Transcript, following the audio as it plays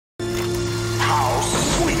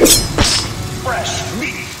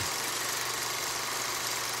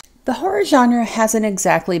The horror genre hasn't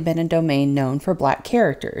exactly been a domain known for black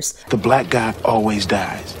characters. The black guy always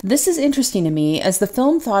dies. This is interesting to me as the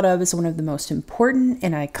film thought of as one of the most important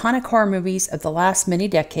and iconic horror movies of the last many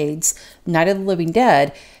decades, Night of the Living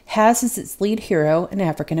Dead, has as its lead hero an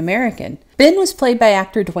African American. Ben was played by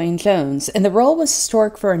actor Dwayne Jones, and the role was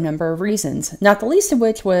historic for a number of reasons, not the least of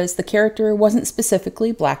which was the character wasn't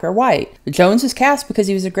specifically black or white. Jones was cast because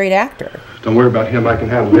he was a great actor. Don't worry about him, I can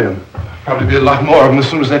handle him. Probably be a lot more of them as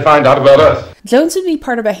soon as they find out about us. Jones would be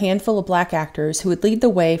part of a handful of black actors who would lead the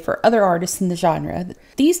way for other artists in the genre.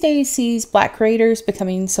 These days sees black creators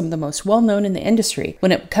becoming some of the most well-known in the industry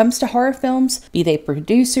when it comes to horror films, be they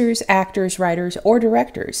producers, actors, writers, or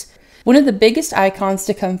directors. One of the biggest icons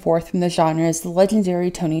to come forth from the genre is the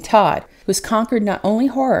legendary Tony Todd, who has conquered not only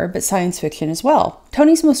horror but science fiction as well.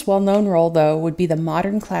 Tony's most well-known role, though, would be the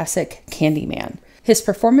modern classic Candyman. His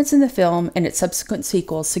performance in the film and its subsequent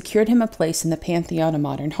sequels secured him a place in the pantheon of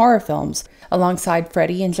modern horror films, alongside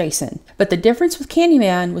Freddy and Jason. But the difference with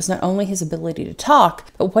Candyman was not only his ability to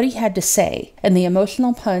talk, but what he had to say, and the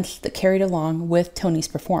emotional punch that carried along with Tony's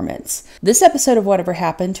performance. This episode of Whatever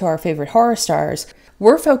Happened to Our Favorite Horror Stars,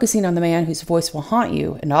 we're focusing on the man whose voice will haunt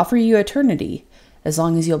you and offer you eternity, as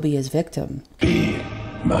long as you'll be his victim. Be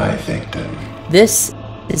my victim. This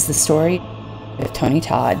is the story of Tony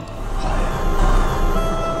Todd.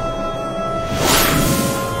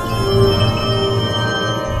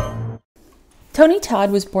 Tony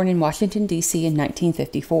Todd was born in Washington, D.C. in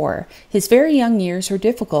 1954. His very young years were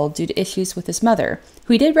difficult due to issues with his mother,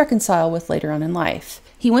 who he did reconcile with later on in life.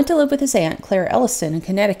 He went to live with his aunt, Claire Elliston, in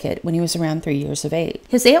Connecticut when he was around 3 years of age.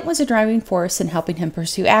 His aunt was a driving force in helping him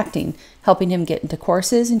pursue acting, helping him get into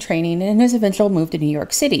courses and training in his eventual move to New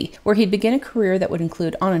York City, where he'd begin a career that would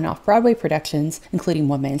include on and off Broadway productions, including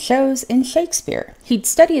one-man shows and Shakespeare. He'd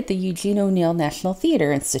study at the Eugene O'Neill National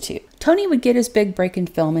Theater Institute. Tony would get his big break in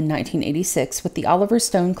film in 1986 with the Oliver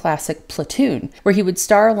Stone classic Platoon, where he would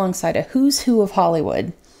star alongside a who's who of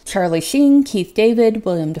Hollywood. Charlie Sheen, Keith David,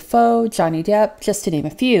 William Dafoe, Johnny Depp, just to name a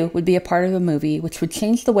few, would be a part of a movie which would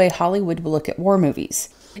change the way Hollywood would look at war movies.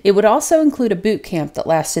 It would also include a boot camp that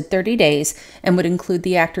lasted 30 days and would include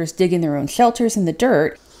the actors digging their own shelters in the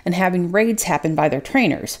dirt and having raids happen by their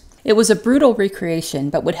trainers. It was a brutal recreation,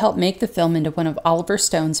 but would help make the film into one of Oliver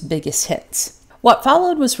Stone's biggest hits. What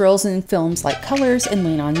followed was roles in films like Colors and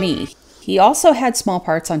Lean on Me. He also had small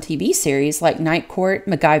parts on TV series like Night Court,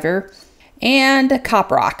 MacGyver, and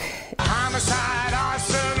Cop Rock. Homicide,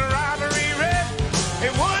 arson, robbery, rape.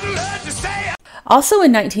 It wouldn't hurt to stay. Also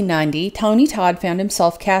in 1990, Tony Todd found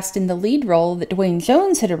himself cast in the lead role that Dwayne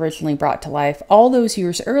Jones had originally brought to life all those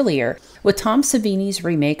years earlier with Tom Savini's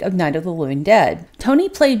remake of Night of the Living Dead. Tony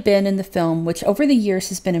played Ben in the film, which over the years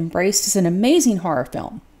has been embraced as an amazing horror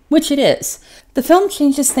film. Which it is. The film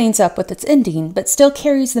changes things up with its ending, but still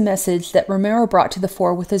carries the message that Romero brought to the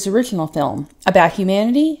fore with his original film, about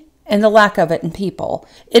humanity and the lack of it in people.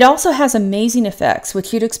 It also has amazing effects,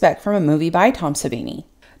 which you'd expect from a movie by Tom Savini.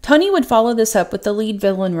 Tony would follow this up with the lead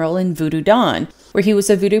villain role in Voodoo Dawn, where he was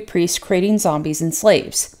a voodoo priest creating zombies and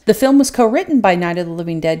slaves. The film was co-written by Night of the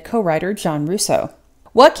Living Dead co-writer John Russo.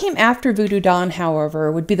 What came after Voodoo Dawn,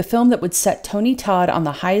 however, would be the film that would set Tony Todd on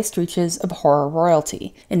the highest reaches of horror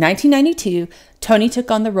royalty. In 1992, Tony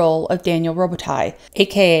took on the role of Daniel Robitaille,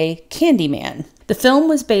 aka Candyman. The film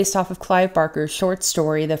was based off of Clive Barker's short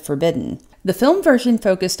story, The Forbidden. The film version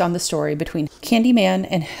focused on the story between Candyman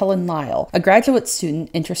and Helen Lyle, a graduate student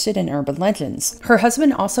interested in urban legends. Her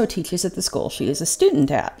husband also teaches at the school she is a student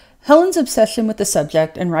at. Helen's obsession with the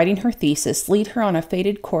subject and writing her thesis lead her on a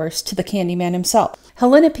fated course to the Candyman himself.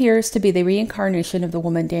 Helen appears to be the reincarnation of the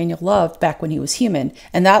woman Daniel loved back when he was human,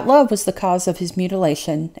 and that love was the cause of his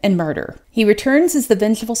mutilation and murder. He returns as the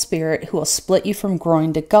vengeful spirit who will split you from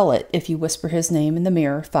groin to gullet if you whisper his name in the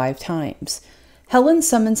mirror 5 times. Helen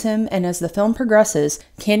summons him, and as the film progresses,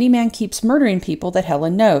 Candyman keeps murdering people that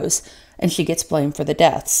Helen knows, and she gets blamed for the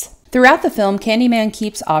deaths. Throughout the film, Candyman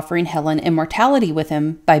keeps offering Helen immortality with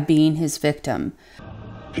him by being his victim.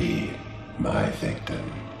 Be my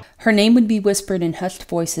victim. Her name would be whispered in hushed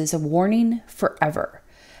voices of warning forever.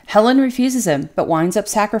 Helen refuses him, but winds up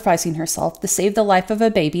sacrificing herself to save the life of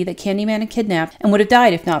a baby that Candyman had kidnapped and would have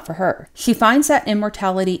died if not for her. She finds that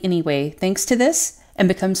immortality anyway, thanks to this, and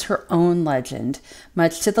becomes her own legend,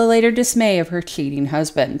 much to the later dismay of her cheating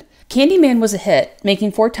husband. Candyman was a hit,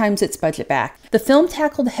 making 4 times its budget back. The film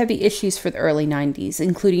tackled heavy issues for the early 90s,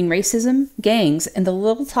 including racism, gangs, and the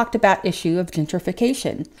little talked about issue of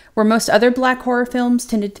gentrification. Where most other black horror films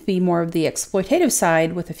tended to be more of the exploitative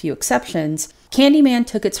side, with a few exceptions, Candyman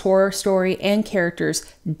took its horror story and characters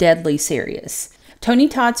deadly serious. Tony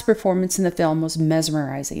Todd's performance in the film was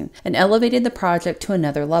mesmerizing and elevated the project to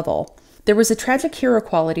another level. There was a tragic hero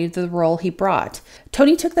quality to the role he brought.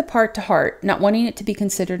 Tony took the part to heart, not wanting it to be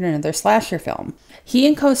considered another slasher film. He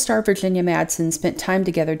and co-star Virginia Madsen spent time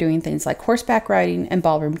together doing things like horseback riding and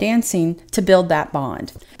ballroom dancing to build that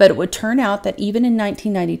bond. But it would turn out that even in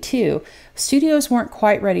 1992, studios weren't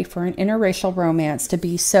quite ready for an interracial romance to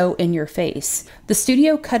be so in your face. The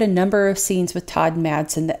studio cut a number of scenes with Todd and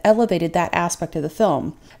Madsen that elevated that aspect of the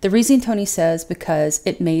film. The reason, Tony says, because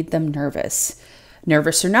it made them nervous.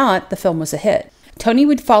 Nervous or not, the film was a hit. Tony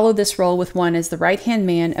would follow this role with one as the right-hand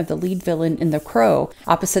man of the lead villain in The Crow,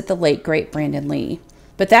 opposite the late, great Brandon Lee.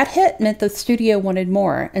 But that hit meant the studio wanted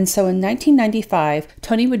more, and so in 1995,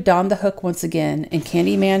 Tony would don the hook once again in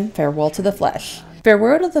Candyman: Farewell to the Flesh.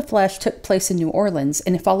 Farewell to the Flesh took place in New Orleans,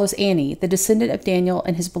 and it follows Annie, the descendant of Daniel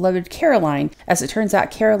and his beloved Caroline. As it turns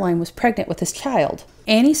out, Caroline was pregnant with his child.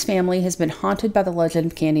 Annie's family has been haunted by the legend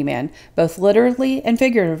of Candyman, both literally and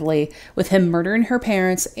figuratively, with him murdering her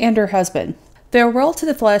parents and her husband. Farewell to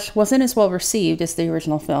the Flesh wasn't as well received as the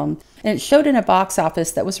original film, and it showed in a box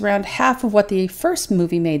office that was around half of what the first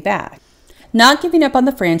movie made back. Not giving up on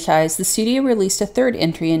the franchise, the studio released a third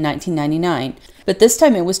entry in 1999, but this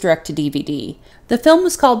time it was direct to DVD. The film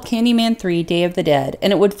was called Candyman 3: Day of the Dead,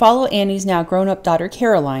 and it would follow Annie's now grown-up daughter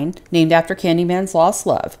Caroline, named after Candyman's lost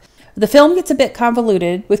love. The film gets a bit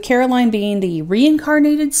convoluted, with Caroline being the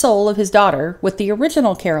reincarnated soul of his daughter, with the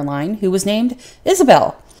original Caroline, who was named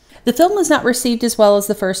Isabel. The film was not received as well as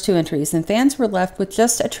the first two entries, and fans were left with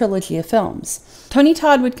just a trilogy of films. Tony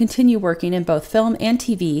Todd would continue working in both film and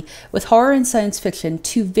TV, with horror and science fiction,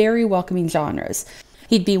 two very welcoming genres.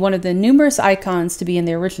 He'd be one of the numerous icons to be in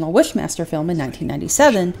the original Wishmaster film in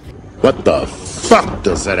 1997. What the fuck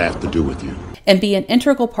does that have to do with you? And be an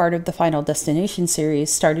integral part of the Final Destination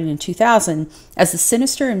series starting in 2000 as the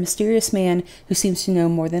sinister and mysterious man who seems to know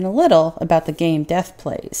more than a little about the game Death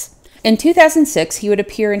plays. In 2006, he would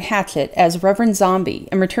appear in Hatchet as Reverend Zombie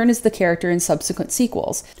and return as the character in subsequent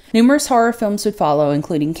sequels. Numerous horror films would follow,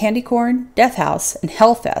 including Candy Corn, Death House, and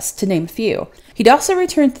Hellfest, to name a few. He'd also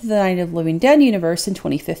return to the Night of the Living Dead universe in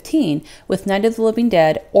 2015 with Night of the Living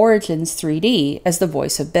Dead Origins 3D as the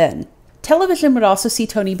voice of Ben. Television would also see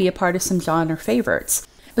Tony be a part of some genre favorites.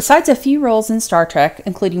 Besides a few roles in Star Trek,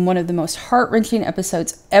 including one of the most heart-wrenching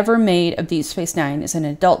episodes ever made of Deep Space Nine as an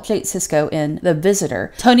adult Jake Sisko in The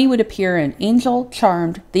Visitor, Tony would appear in Angel,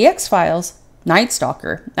 Charmed, The X-Files, Night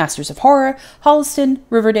Stalker, Masters of Horror, Holliston,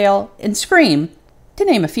 Riverdale, and Scream, to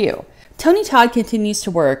name a few. Tony Todd continues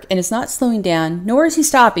to work and is not slowing down, nor is he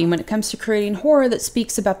stopping when it comes to creating horror that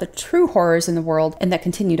speaks about the true horrors in the world and that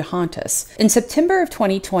continue to haunt us. In September of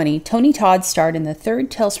 2020, Tony Todd starred in the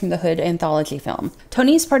third Tales from the Hood anthology film.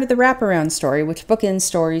 Tony is part of the wraparound story, which bookends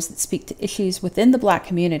stories that speak to issues within the Black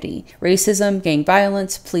community: racism, gang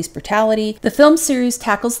violence, police brutality. The film series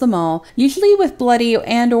tackles them all, usually with bloody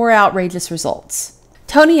and/or outrageous results.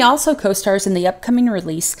 Tony also co-stars in the upcoming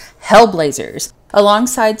release Hellblazers,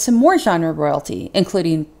 alongside some more genre royalty,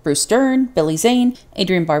 including Bruce Dern, Billy Zane,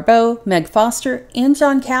 Adrienne Barbeau, Meg Foster, and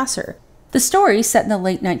John Kasser. The story, set in the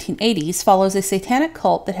late 1980s, follows a satanic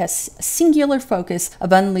cult that has a singular focus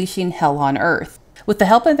of unleashing hell on Earth. With the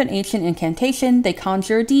help of an ancient incantation, they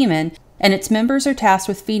conjure a demon, and its members are tasked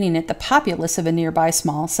with feeding it the populace of a nearby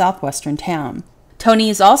small southwestern town.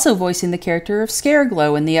 Tony is also voicing the character of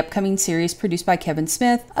Scareglow in the upcoming series produced by Kevin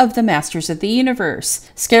Smith of the Masters of the Universe.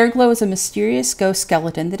 Scareglow is a mysterious ghost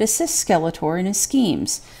skeleton that assists Skeletor in his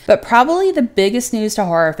schemes. But probably the biggest news to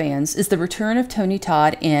horror fans is the return of Tony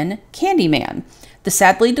Todd in Candyman, the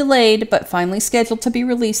sadly delayed but finally scheduled to be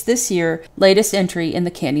released this year latest entry in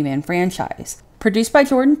the Candyman franchise. Produced by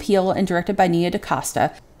Jordan Peele and directed by Nia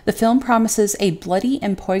DaCosta, the film promises a bloody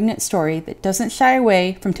and poignant story that doesn't shy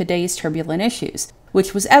away from today's turbulent issues,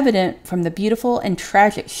 which was evident from the beautiful and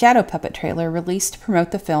tragic Shadow Puppet trailer released to promote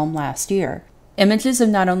the film last year. Images of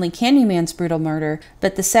not only Candyman's brutal murder,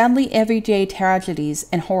 but the sadly everyday tragedies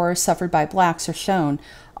and horrors suffered by blacks are shown,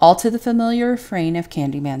 all to the familiar refrain of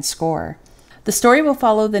Candyman's score. The story will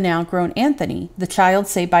follow the now-grown Anthony, the child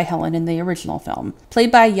saved by Helen in the original film.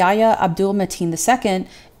 Played by Yahya Abdul-Mateen II,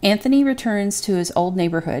 Anthony returns to his old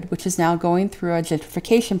neighborhood, which is now going through a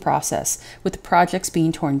gentrification process, with the projects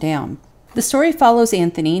being torn down. The story follows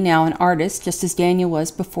Anthony, now an artist, just as Daniel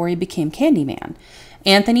was before he became Candyman.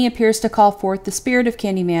 Anthony appears to call forth the spirit of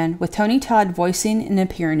Candyman, with Tony Todd voicing and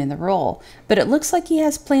appearing in the role, but it looks like he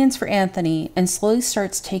has plans for Anthony and slowly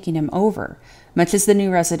starts taking him over, much as the new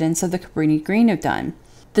residents of the Cabrini Green have done.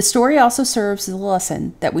 The story also serves as a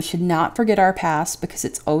lesson that we should not forget our past because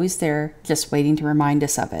it's always there, just waiting to remind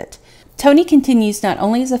us of it. Tony continues not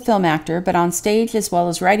only as a film actor, but on stage as well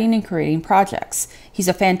as writing and creating projects. He's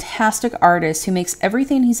a fantastic artist who makes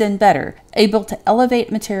everything he's in better, able to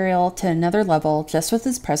elevate material to another level just with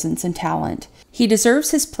his presence and talent. He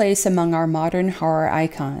deserves his place among our modern horror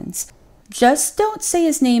icons. Just don't say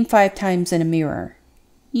his name 5 times in a mirror.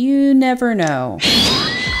 You never know.